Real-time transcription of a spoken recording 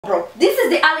Bro, this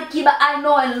is the Alikiba I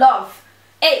know and love.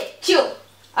 Hey, chill.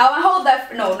 I want to hold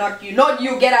that. No, not you. Not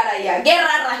you. Get out of here. Get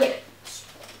out of here.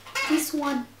 This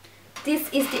one. This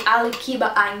is the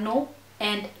Alikiba I know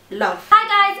and love.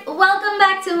 Hi guys, welcome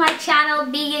back to my channel,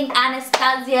 Being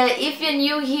Anastasia. If you're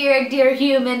new here, dear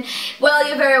human, well,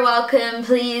 you're very welcome.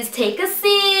 Please take a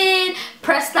seat,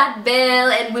 press that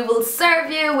bell, and we will serve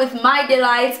you with my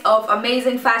delights of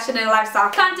amazing fashion and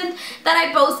lifestyle content that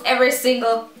I post every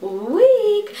single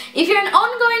week. If you're an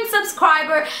ongoing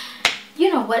subscriber,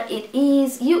 you know what it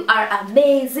is. You are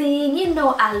amazing. You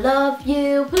know I love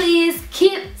you. Please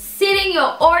keep sitting.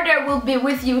 Your order will be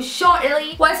with you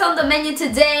shortly. What's on the menu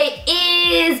today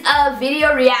is a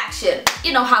video reaction.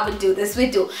 You know how we do this.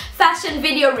 We do fashion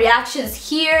video reactions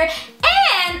here.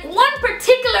 And one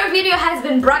particular video has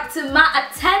been brought to my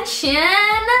attention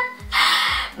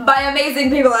by amazing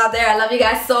people out there. I love you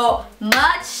guys so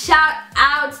much. Shout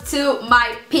out to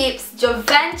my peeps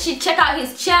Givenchy. Check out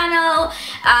his channel,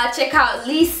 check out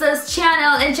Lisa's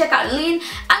channel, and check out Lynn.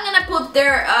 I'm gonna put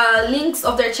their links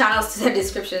of their channels to the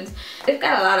descriptions. They've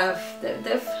got a lot of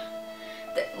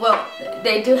well,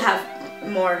 they do have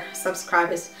more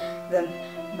subscribers than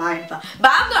mine, but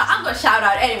I'm gonna shout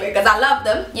out anyway because I love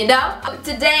them, you know.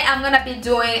 Today I'm gonna be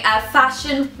doing a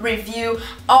fashion review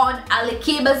on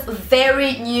Alikiba's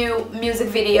very new music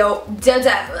video, DODO.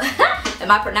 Am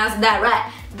I pronouncing that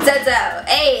right? DODO.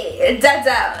 Hey,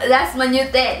 DODO. That's my new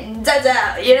thing,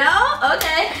 DODO, you know?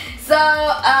 Okay. So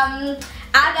I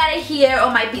got it here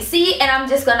on my PC and I'm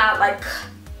just gonna like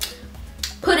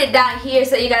put it down here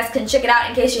so you guys can check it out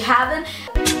in case you haven't.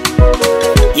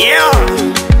 Yeah.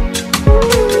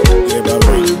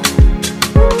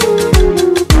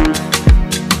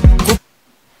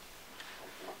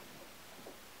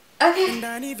 Okay,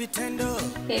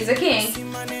 he's a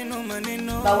king,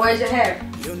 but where's your hair?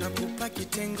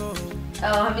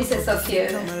 Oh, he says so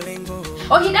cute.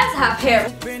 Oh, he does have hair.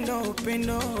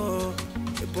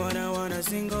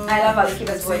 I love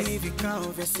Alikiba's voice.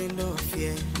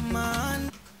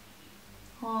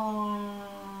 Oh,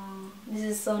 this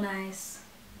is so nice.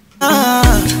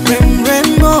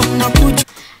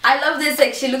 I love this,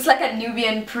 like she looks like a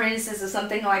Nubian princess or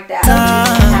something like that.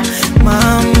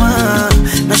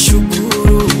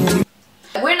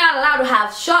 We're not allowed to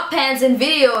have short pants in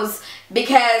videos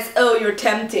because, oh, you're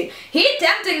tempting. He's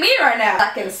tempting me right now.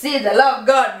 I can see the love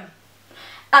gun.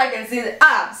 I can see the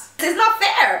abs. It's not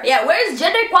fair. Yeah, where's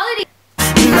gender equality?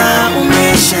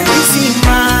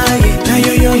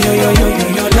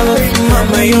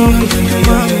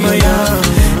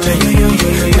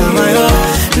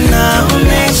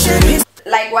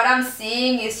 Like what I'm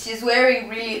seeing is she's wearing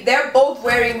they're both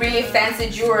wearing really fancy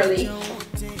jewelry.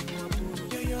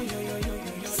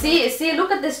 See,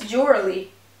 look at this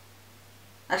jewelry.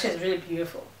 Actually, it's really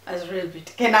beautiful. It's really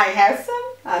beautiful. Can I have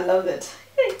some? I love it.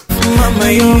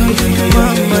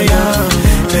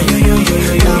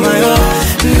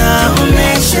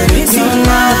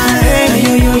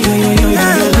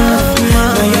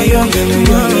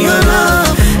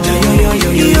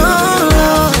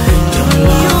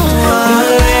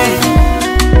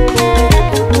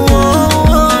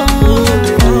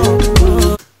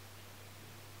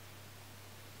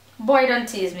 Boy, don't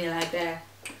tease me like that.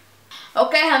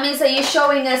 Okay, Hamid, so you're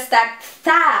showing us that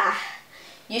thigh.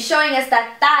 You're showing us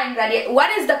that thigh in Gladiator. What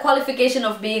is the qualification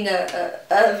of being a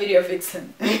video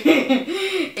vixen?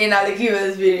 In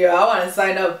Alikiba's video, I want to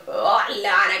sign up. Oh Lord,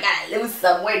 I gotta lose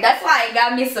some weight. That's why I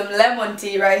got me some lemon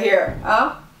tea right here.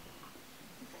 Huh?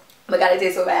 But God, it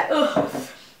tastes so bad. Ugh.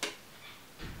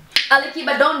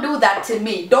 Alikiba, don't do that to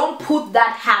me. Don't put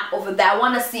that hat over there. I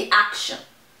want to see action.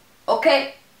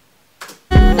 Okay?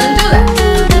 Don't do that.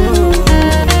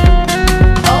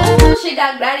 Oh, she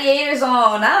got gladiators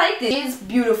on. I like this. She's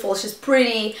beautiful. She's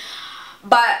pretty.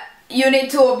 But you need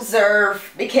to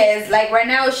observe because like right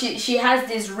now she has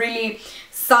these really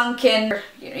sunken,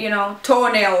 you know,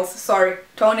 toenails. Sorry,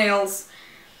 toenails.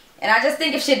 And I just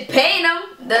think if she'd paint them,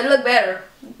 they'd look better.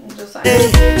 Just saying.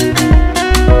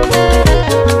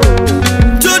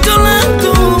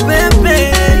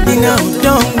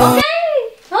 Okay.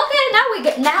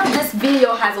 Now this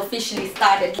video has officially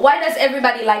started. Why does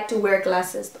everybody like to wear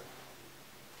glasses?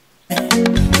 Oh,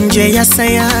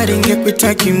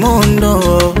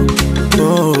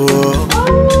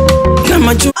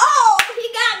 he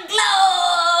got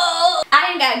gloves! I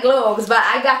ain't got gloves, but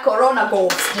I got Corona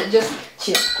gloves. Just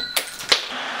chill.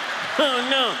 Oh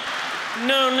no.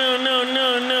 No.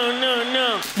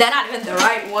 They're not even the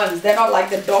right ones. They're not like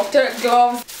the doctor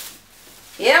gloves.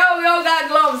 Yeah, we all got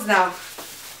gloves now.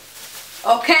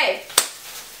 Okay.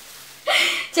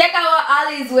 Check out what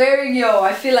Ali is wearing, yo.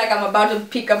 I feel like I'm about to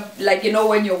pick up, like, you know,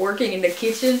 when you're working in the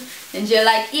kitchen and you're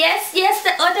like, yes, yes,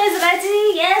 the order is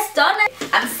ready, yes, done it.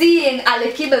 I'm seeing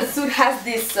Alikiba's suit has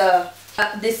this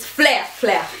this flare,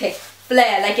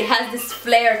 like it has this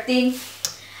flare thing.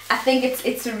 I think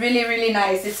it's really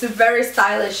nice. It's very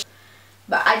stylish.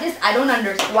 But I don't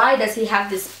understand, why does he have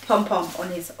this pom-pom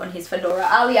on his fedora?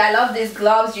 Ali, I love these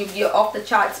gloves, you're off the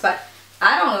charts, but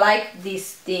I don't like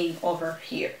this thing over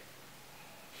here.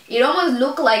 It almost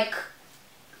look like,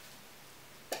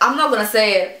 I'm not gonna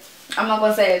say it. I'm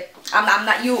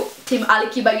not you, Team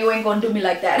Alikiba, you ain't gonna do me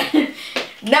like that.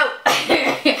 No,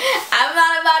 I'm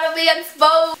not about to be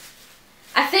exposed.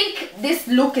 I think this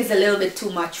look is a little bit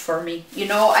too much for me. You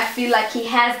know, I feel like he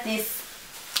has this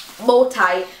bow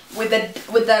tie with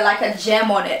a like a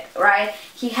gem on it, right?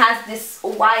 He has this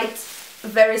white,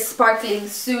 very sparkling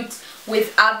suit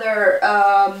with other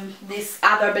this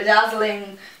other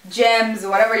bedazzling gems,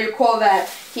 whatever you call that.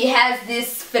 He has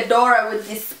this fedora with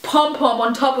this pom-pom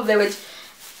on top of it, which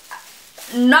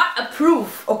not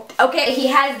approve. Okay, he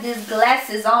has these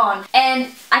glasses on,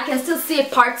 and I can still see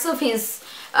parts of his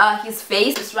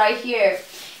face. It's right here.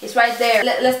 It's right there.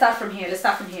 Let's start from here.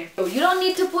 You don't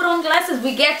need to put on glasses.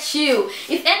 We get you.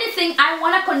 If anything, I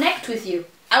want to connect with you.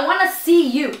 I want to see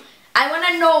you. I want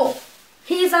to know.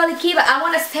 He's Alikiba. I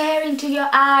want to stare into your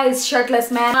eyes,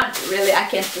 shirtless man. Really, I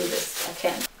can't do this. I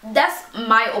can't. That's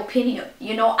my opinion.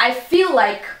 You know, I feel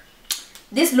like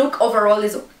this look overall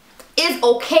is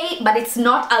okay, but it's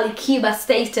not Alikiba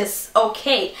status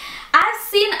okay. I've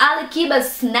seen Alikiba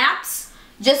snaps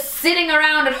just sitting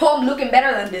around at home looking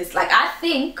better than this. Like, I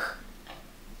think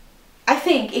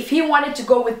if he wanted to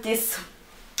go with this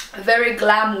very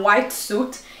glam white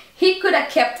suit, he could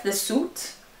have kept the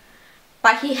suit,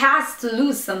 but he has to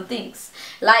lose some things.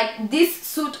 Like, this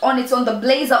suit on its own, the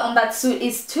blazer on that suit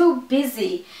is too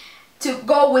busy to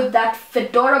go with that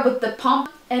fedora with the pump,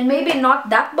 and maybe not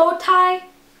that bow tie,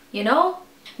 you know?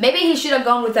 Maybe he should have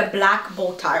gone with a black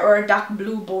bow tie or a dark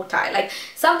blue bow tie, like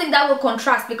something that will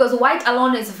contrast, because white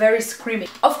alone is very screaming.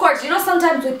 Of course, you know,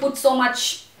 sometimes we put so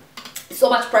much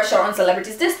pressure on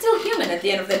celebrities. They're still human at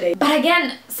the end of the day. But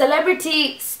again,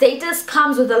 celebrity status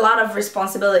comes with a lot of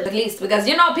responsibility, at least, because,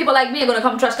 you know, people like me are gonna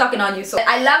come trash talking on you. So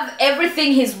I love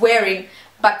everything he's wearing,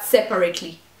 but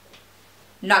separately,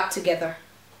 not together.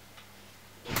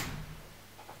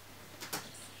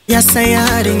 Yes, I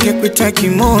had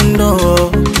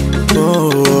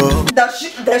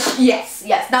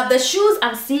Yes. Now the shoes,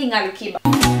 I'm seeing Alikiba.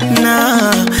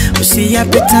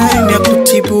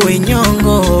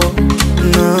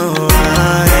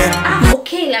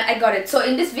 Okay, I got it. So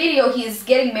in this video, he's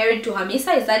getting married to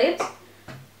Hamisa. Is that it?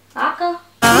 Aka?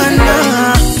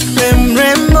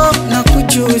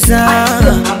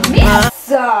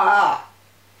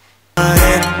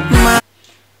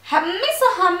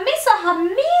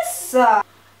 Hamisa.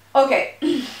 Okay.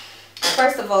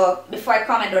 First of all, before I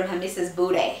comment on Hamisa's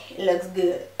booty, it looks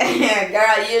good.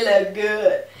 Girl, you look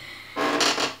good.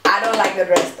 I don't like the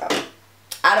dress though.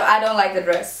 I don't like the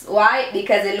dress. Why?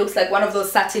 Because it looks like one of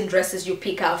those satin dresses you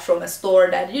pick out from a store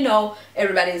that, you know,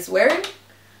 everybody's wearing.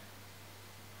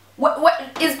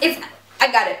 I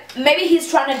got it. Maybe he's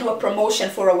trying to do a promotion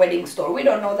for a wedding store. We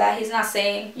don't know that. He's not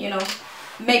saying, you know.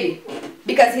 Maybe.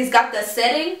 Because he's got the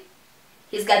setting.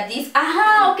 He's got these.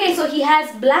 Aha, okay, so he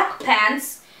has black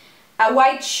pants, a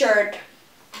white shirt.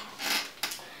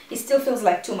 It still feels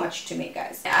like too much to me,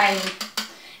 guys.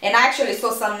 And I actually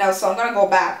saw something else, so I'm gonna go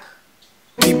back.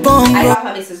 I love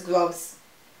Hamisa's gloves.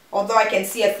 Although I can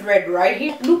see a thread right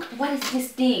here. Look, what is this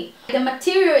thing? The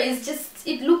material is just,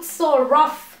 it looks so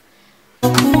rough.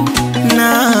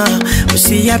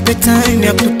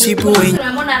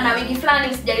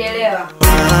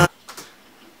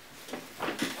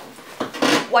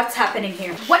 What's happening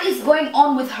here? What is going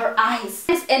on with her eyes?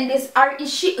 And this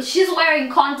she's wearing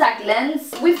contact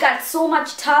lens. We've got so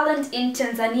much talent in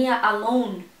Tanzania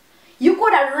alone. You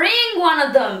could have ringed one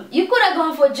of them. You could have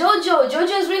gone for Jojo.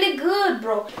 Jojo's really good,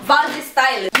 bro. Valdi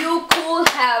stylist. You could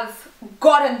have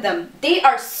gotten them. They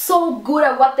are so good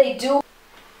at what they do.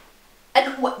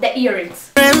 And what, the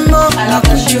earrings. I love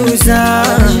the shoes.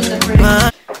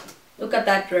 Look at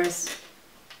that dress.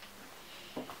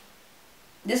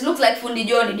 This looks like Fundi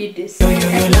Johnny did this. Your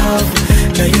love,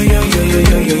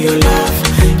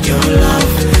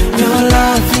 your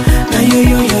love.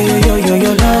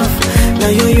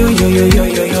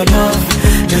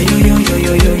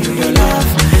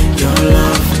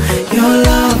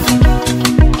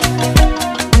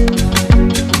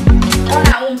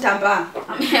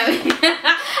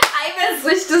 I even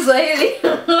switched to Swahili.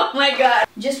 Oh my god.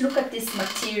 Just look at this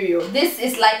material. This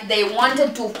is like they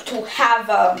wanted to have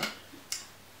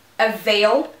a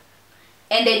veil,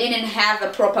 and they didn't have a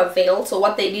proper veil. So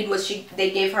what they did was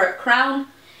they gave her a crown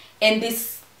and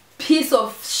this piece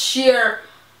of sheer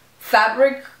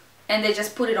fabric, and they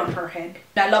just put it on her head.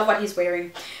 I love what he's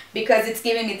wearing because it's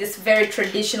giving me this very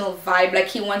traditional vibe, like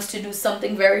he wants to do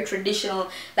something very traditional,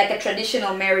 like a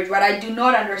traditional marriage. What I do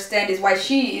not understand is why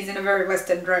she is in a very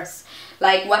Western dress.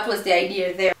 Like, what was the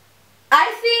idea there?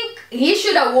 I think he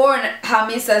should have worn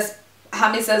Hamisa's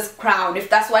crown if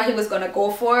that's what he was gonna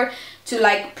go for, to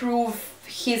like prove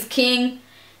he's king,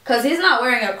 because he's not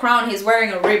wearing a crown, he's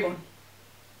wearing a ribbon.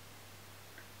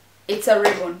 It's a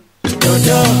ribbon.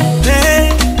 Dodo,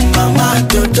 hey, mama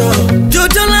Dodo,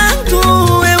 Dodo langu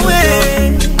wewe.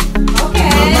 Okay.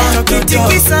 Mama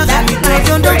kitikisa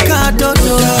dondoka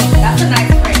Dodo. That's a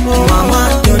nice phrase.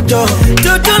 Mama Dodo,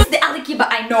 Dodo. That's the Alikiba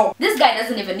I know. This guy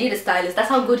doesn't even need a stylist. That's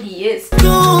how good he is.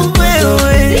 Dodo,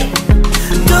 wewe.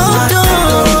 Dodo.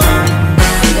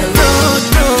 Beto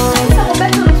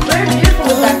looks very beautiful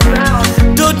with that crown.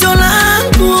 Dodo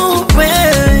langu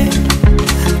wewe.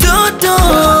 Dodo.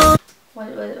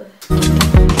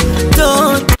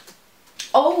 Dodo.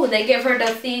 Oh, they gave her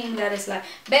the thing that is like,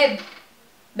 babe,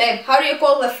 how do you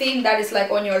call the thing that is like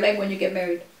on your leg when you get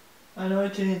married? I know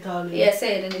it in Italian. Yeah,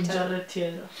 say it in Italian.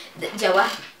 Giarrettiera. Jawa?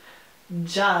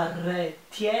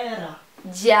 Giarrettiera.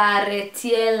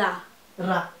 Giarrettiera.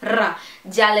 Ra. Ra.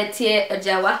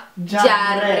 Jawa?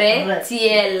 Giarre-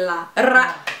 Giarrettiera.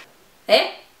 Ra.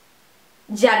 Eh?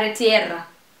 Giarrettiera.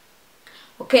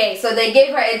 Okay, so they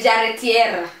gave her a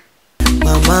giarrettiera.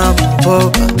 Mama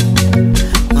Moboba,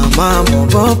 Mama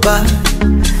Moboba,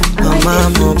 Mama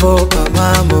Moboba,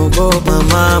 Mama Moboba,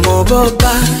 Mama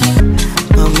Moboba,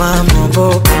 Mama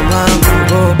Moboba, Mama Moboba, Mama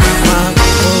Moboba.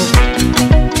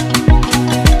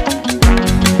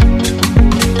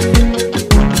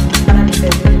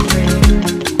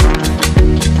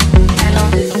 I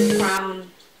love this crown.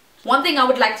 One thing I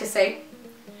would like to say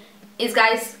is,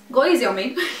 guys, go easy on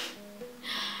me.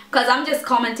 Because I'm just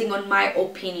commenting on my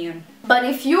opinion. But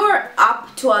if you're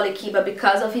up to Alikiba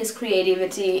because of his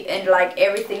creativity and like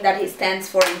everything that he stands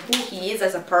for and who he is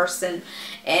as a person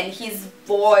and his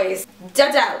voice,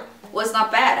 DODO was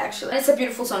not bad actually. It's a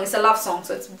beautiful song, it's a love song,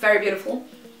 so it's very beautiful.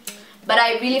 But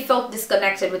I really felt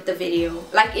disconnected with the video.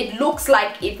 Like, it looks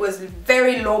like it was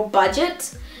very low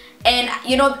budget. And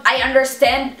you know, I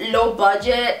understand low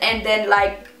budget, and then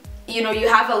like, you know, you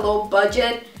have a low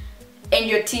budget and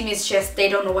your team is just, they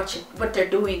don't know what they're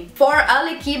doing. For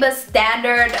Alikiba's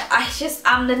standard,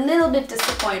 I'm a little bit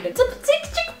disappointed.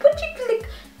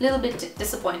 Little bit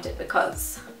disappointed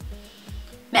because,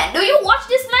 man, do you watch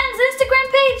this man's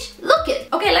Instagram page? Look it.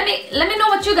 Okay, let me know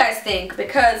what you guys think,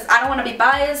 because I don't want to be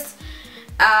biased.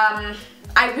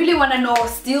 I really want to know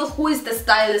still who is the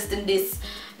stylist in this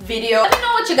video. Let me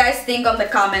know what you guys think on the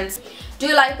comments. Do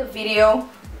you like the video?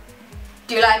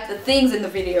 Do you like the things in the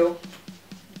video?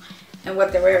 And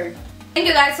what they're wearing. Thank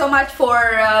you guys so much for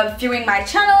viewing my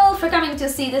channel, for coming to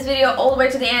see this video all the way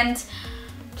to the end.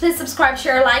 Please subscribe,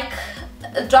 share, like,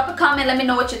 drop a comment, let me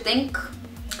know what you think.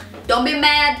 Don't be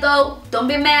mad though, don't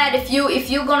be mad. If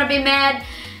you're gonna be mad,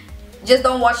 just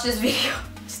don't watch this video.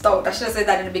 Just don't. I should have said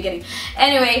that in the beginning.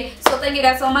 Anyway, so thank you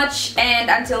guys so much,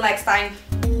 and until next time,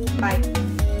 bye.